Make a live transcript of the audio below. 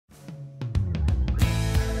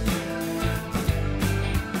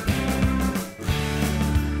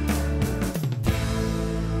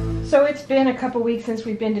So it's been a couple weeks since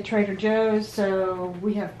we've been to Trader Joe's, so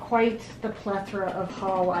we have quite the plethora of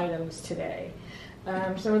haul items today.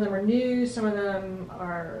 Some of them are new, some of them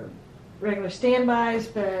are regular standbys,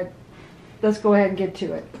 but let's go ahead and get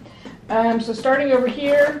to it. So starting over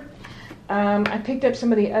here, I picked up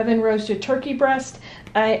some of the oven roasted turkey breast.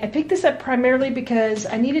 I picked this up primarily because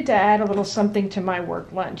I needed to add a little something to my work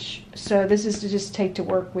lunch. So this is to just take to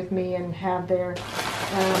work with me and have there.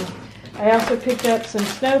 I also picked up some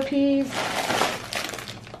snow peas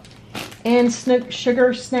and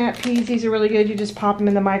sugar snap peas. These are really good. You just pop them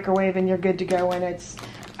in the microwave and you're good to go. And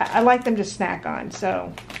I like them to snack on.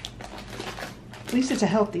 So at least it's a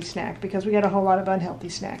healthy snack because we got a whole lot of unhealthy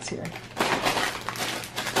snacks here.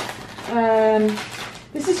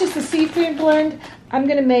 This is just a seafood blend. I'm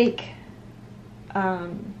going to make, I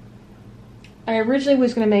originally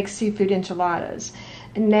was going to make seafood enchiladas.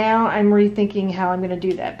 And now I'm rethinking how I'm going to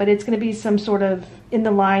do that. But it's going to be some sort of in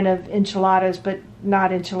the line of enchiladas, but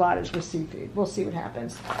not enchiladas with seafood. We'll see what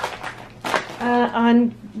happens.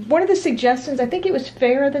 On one of the suggestions, I think it was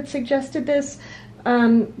Farah that suggested this,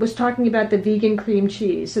 was talking about the vegan cream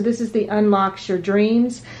cheese. So this is the Unlocks Your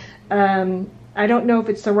Dreams. I don't know if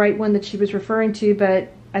it's the right one that she was referring to,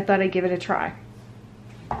 but I thought I'd give it a try.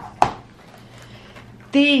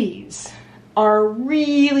 These are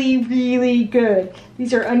really, really good.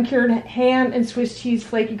 These are uncured ham and Swiss cheese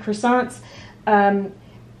flaky croissants.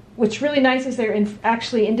 What's really nice is they're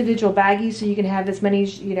actually individual baggies, so you can have as many,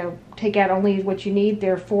 take out only what you need.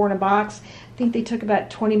 They're 4 in a box. I think they took about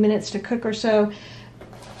 20 minutes to cook or so.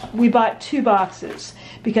 We bought 2 boxes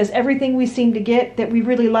because everything we seem to get that we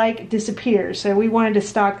really like disappears. So we wanted to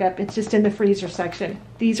stock up. It's just in the freezer section.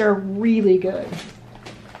 These are really good.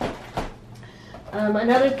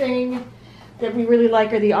 Another thing that we really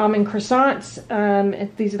like are the almond croissants.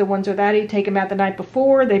 These are the ones without it. Take them out the night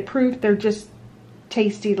before. They proof. They're just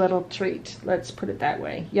tasty little treat. Let's put it that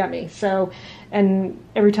way. Yummy. So, and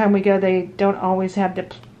every time we go, they don't always have the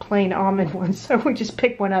plain almond ones. So we just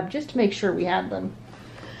pick one up just to make sure we have them.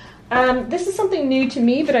 This is something new to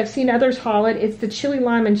me, but I've seen others haul it. It's the chili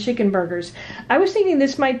lime and chicken burgers. I was thinking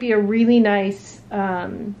this might be a really nice,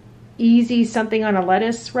 easy something on a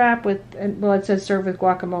lettuce wrap with, well, it says serve with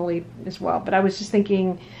guacamole as well. But I was just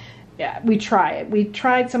thinking, yeah, we try it. We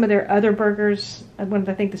tried some of their other burgers. I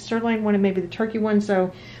think the sirloin one and maybe the turkey one.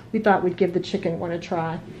 So we thought we'd give the chicken one a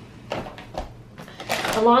try.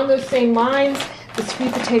 Along those same lines, the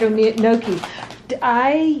sweet potato gnocchi.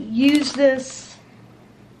 I used this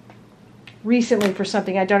recently for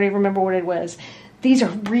something. I don't even remember what it was. These are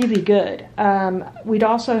really good. We'd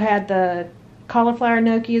also had the cauliflower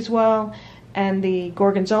gnocchi as well and the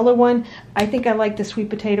gorgonzola one. I think I like the sweet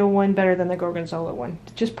potato one better than the gorgonzola one.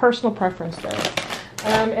 Just personal preference though.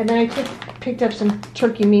 And then I picked up some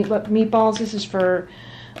turkey meatballs. This is for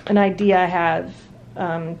an idea I have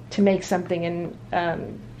to make something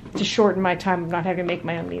and to shorten my time of not having to make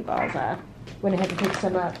my own meatballs. I went ahead and picked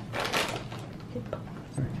some up.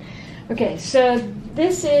 Okay, so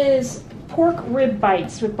this is pork rib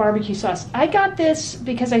bites with barbecue sauce. I got this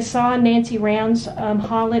because I saw Nancy Rounds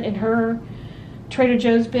haul it in her Trader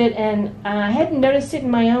Joe's bit, and I hadn't noticed it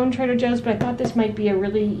in my own Trader Joe's, but I thought this might be a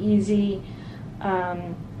really easy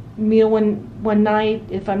meal one night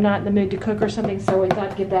if I'm not in the mood to cook or something, so I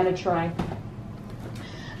thought I'd give that a try.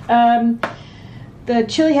 The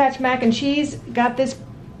Chili Hatch mac and cheese, got this,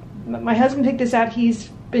 my husband picked this out. He's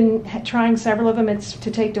been trying several of them. It's to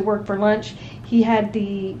take to work for lunch. He had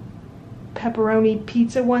the pepperoni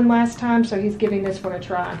pizza one last time, so he's giving this one a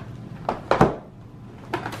try.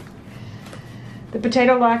 The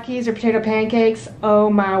potato latkes or potato pancakes, oh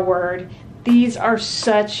my word. These are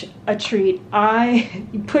such a treat.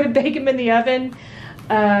 You bake them in the oven.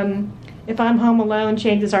 If I'm home alone,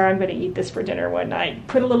 chances are I'm going to eat this for dinner one night.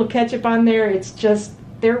 Put a little ketchup on there. It's just,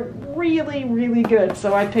 they're really, really good.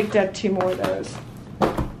 So I picked up 2 more of those.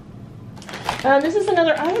 This is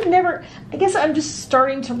another, I guess I'm just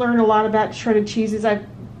starting to learn a lot about shredded cheeses. I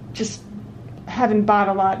just haven't bought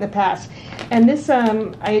a lot in the past. And this,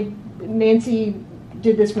 Nancy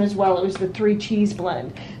did this one as well. It was the 3 cheese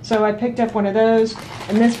blend. So I picked up one of those.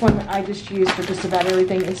 And this one I just use for just about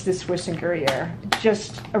everything. It's the Swiss and Gruyere.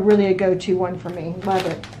 Just really a go-to one for me. Love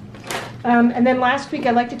it. And then last week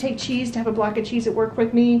I like to take cheese, to have a block of cheese at work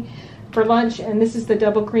with me for lunch, and this is the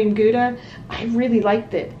double cream Gouda. I really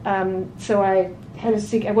liked it, so I had to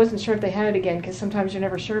see. I wasn't sure if they had it again because sometimes you're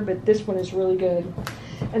never sure, but this one is really good.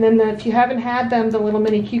 And then if you haven't had them, the little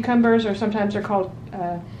mini cucumbers, or sometimes they're called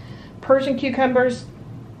Persian cucumbers.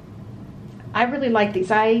 I really like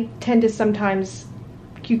these. I tend to sometimes,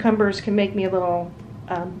 cucumbers can make me a little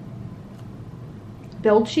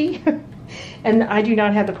belchy. And I do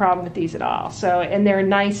not have the problem with these at all. So, and they're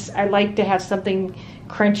nice. I like to have something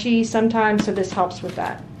crunchy sometimes, so this helps with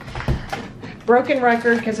that. Broken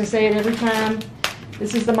record, because I say it every time.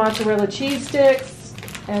 This is the mozzarella cheese sticks,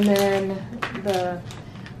 and then the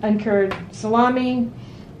uncured salami.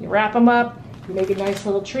 You wrap them up, you make a nice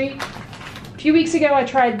little treat. A few weeks ago, I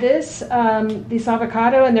tried this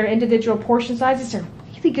avocado, and they're individual portion sizes. They're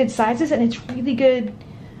really good sizes, and it's really good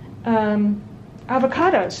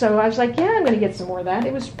avocado. So I was like, yeah, I'm going to get some more of that.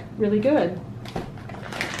 It was really good.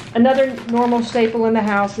 Another normal staple in the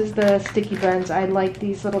house is the sticky buns. I like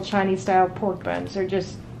these little Chinese style pork buns.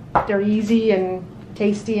 They're easy and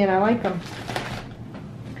tasty, and I like them.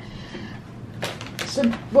 So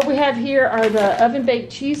what we have here are the oven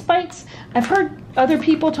baked cheese bites. I've heard other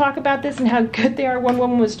people talk about this and how good they are. One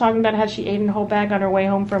woman was talking about how she ate a whole bag on her way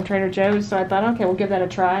home from Trader Joe's, so I thought, okay, we'll give that a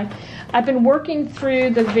try. I've been working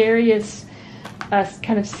through the various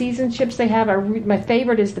kind of seasoned chips they have. My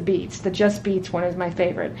favorite is the beets. The Just Beets one is my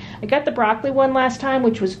favorite. I got the broccoli one last time,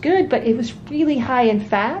 which was good, but it was really high in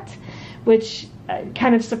fat, which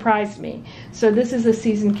kind of surprised me. So this is the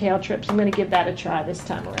seasoned kale chips. I'm going to give that a try this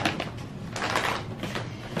time around.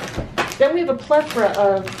 Then we have a plethora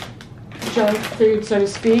of junk food, so to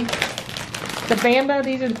speak. The Bamba,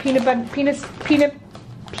 these are the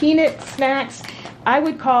peanut snacks. I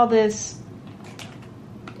would call this,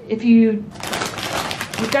 if you've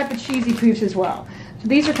got the cheesy poofs as well. So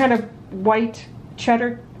these are kind of white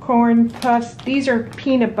cheddar corn puffs. These are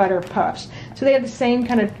peanut butter puffs. So they have the same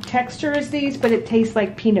kind of texture as these, but it tastes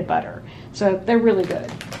like peanut butter. So they're really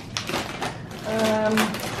good.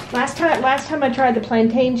 Last time I tried the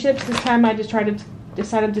plantain chips. This time I decided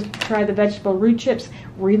to try the vegetable root chips.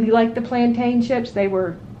 Really liked the plantain chips. They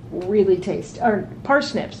were really tasty. Or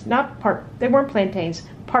parsnips, they weren't plantains.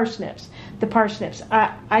 Parsnips. The parsnips.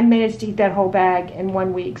 I managed to eat that whole bag in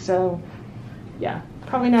 1 week. So yeah,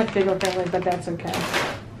 probably not big or friendly, but that's okay.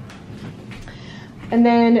 And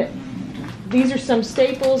then these are some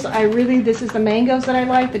staples. This is the mangoes that I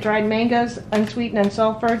like, the dried mangoes, unsweetened,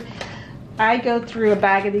 unsulfured. I go through a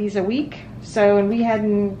bag of these a week. So,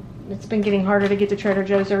 and it's been getting harder to get to Trader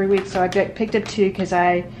Joe's every week, so I picked up 2 because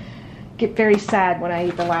I get very sad when I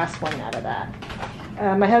eat the last one out of that.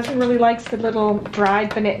 My husband really likes the little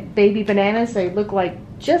dried baby bananas. They look like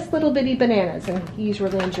just little bitty bananas, and he's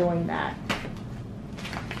really enjoying that.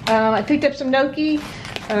 I picked up some gnocchi.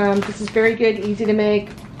 This is very good, easy to make.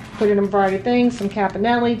 Put in a variety of things, some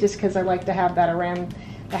caponelli, just because I like to have that around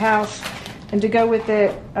the house. And to go with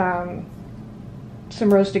it,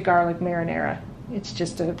 some roasted garlic marinara. It's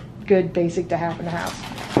just a good basic to have in the house.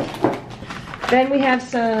 Then we have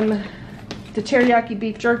the teriyaki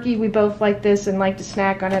beef jerky. We both like this and like to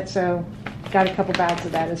snack on it, so got a couple bags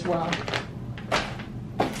of that as well.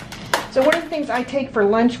 So one of the things I take for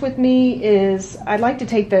lunch with me is I like to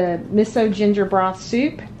take the miso ginger broth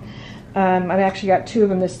soup. I've actually got 2 of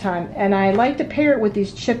them this time, and I like to pair it with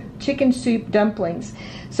these chicken soup dumplings.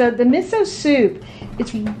 So the miso soup,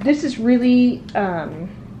 this is really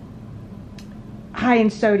high in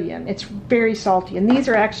sodium. It's very salty, and these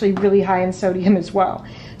are actually really high in sodium as well.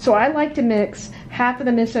 So I like to mix half of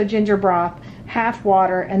the miso ginger broth, half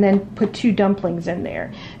water, and then put 2 dumplings in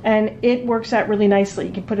there. And it works out really nicely.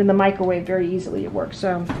 You can put it in the microwave very easily. It works.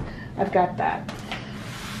 So I've got that.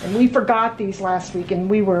 And we forgot these last week, and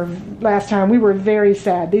last time we were very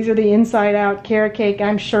sad. These are the inside out carrot cake.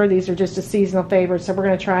 I'm sure these are just a seasonal favorite, so we're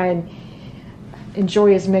going to try and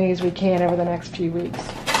enjoy as many as we can over the next few weeks.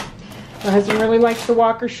 My husband really likes the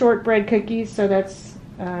Walker shortbread cookies, so that's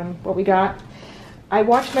what we got. I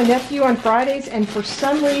watched my nephew on Fridays, and for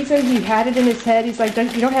some reason he had it in his head. He's like,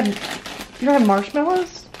 "You don't have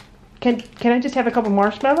marshmallows? Can I just have a couple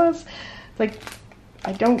marshmallows?" It's like,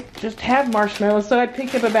 I don't just have marshmallows, so I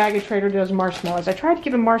picked up a bag of Trader Joe's marshmallows. I tried to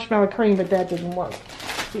give him marshmallow cream, but that didn't work.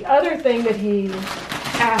 The other thing that he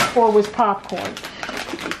asked for was popcorn.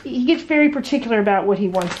 He gets very particular about what he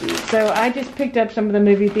wants to eat, so I just picked up some of the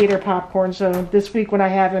movie theater popcorn, so this week when I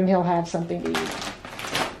have him, he'll have something to eat.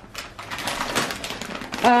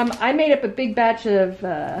 I made up a big batch of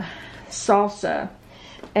salsa,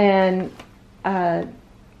 and I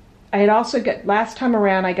had also got, last time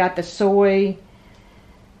around, I got the soy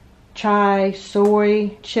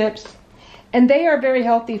chips, and they are very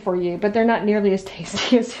healthy for you, but they're not nearly as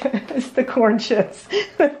tasty as the corn chips,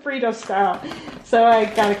 the Frito style. So I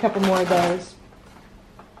got a couple more of those.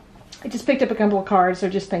 I just picked up a couple of cards, so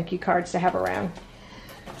just thank you cards to have around.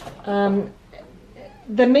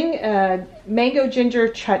 The mango ginger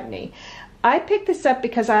chutney. I picked this up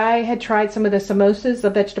because I had tried some of the samosas, the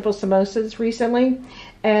vegetable samosas recently,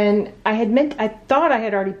 and I thought I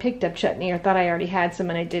had already picked up chutney, or thought I already had some,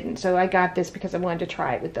 and I didn't. So I got this because I wanted to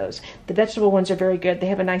try it with those. The vegetable ones are very good. They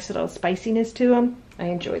have a nice little spiciness to them. I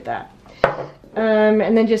enjoyed that.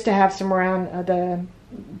 And then just to have some around the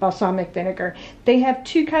balsamic vinegar. They have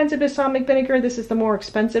two kinds of balsamic vinegar. This is the more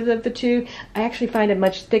expensive of the two. I actually find it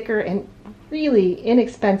much thicker and really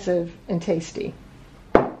inexpensive and tasty.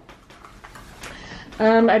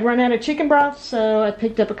 I'd run out of chicken broth, so I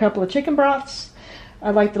picked up a couple of chicken broths. I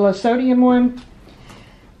like the low sodium one.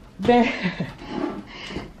 There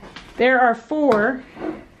are four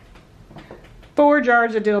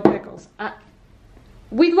jars of dill pickles.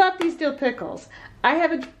 We love these dill pickles. I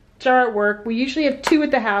have a jar at work. We usually have 2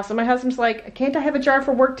 at the house, and my husband's like, can't I have a jar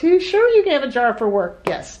for work too? Sure, you can have a jar for work.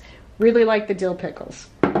 Yes, really like the dill pickles.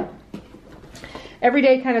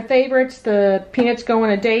 Everyday kind of favorites. The peanuts go on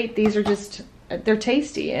a date. These are just, they're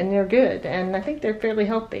tasty and they're good, and I think they're fairly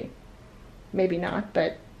healthy. Maybe not,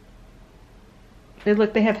 but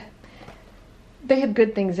they have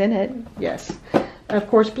good things in it. Yes. Of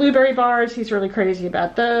course, blueberry bars. He's really crazy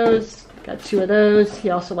about those. Got 2 of those.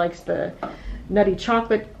 He also likes the nutty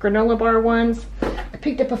chocolate granola bar ones. I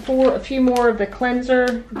picked up a few more of the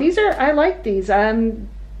cleanser. I like these.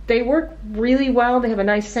 They work really well. They have a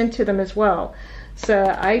nice scent to them as well. So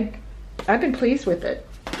I've been pleased with it.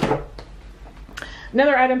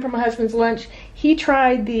 Another item from my husband's lunch. He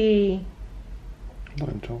tried the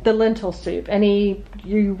lentil soup, and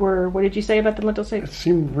what did you say about the lentil soup? It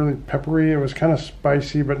seemed really peppery. It was kind of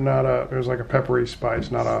spicy, but it was like a peppery spice,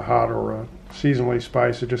 not a hot or a seasonally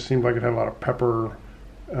spice. It just seemed like it had a lot of pepper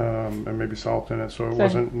and maybe salt in it, so it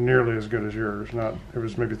wasn't nearly as good as yours. It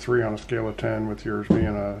was maybe 3 on a scale of 10, with yours being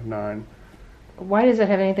a 9. Why does that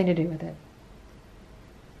have anything to do with it?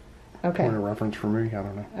 Okay. Point of reference for me? I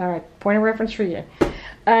don't know. All right, point of reference for you.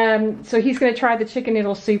 So he's going to try the chicken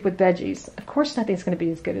noodle soup with veggies. Of course, nothing's going to be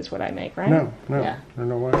as good as what I make, right? No. Yeah. There's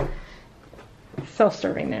no way.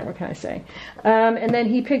 Self-serving there, what can I say? And then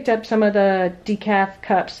he picked up some of the decaf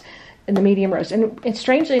cups in the medium roast. And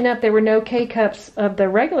strangely enough, there were no K-cups of the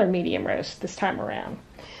regular medium roast this time around.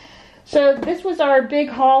 So this was our big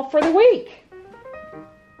haul for the week.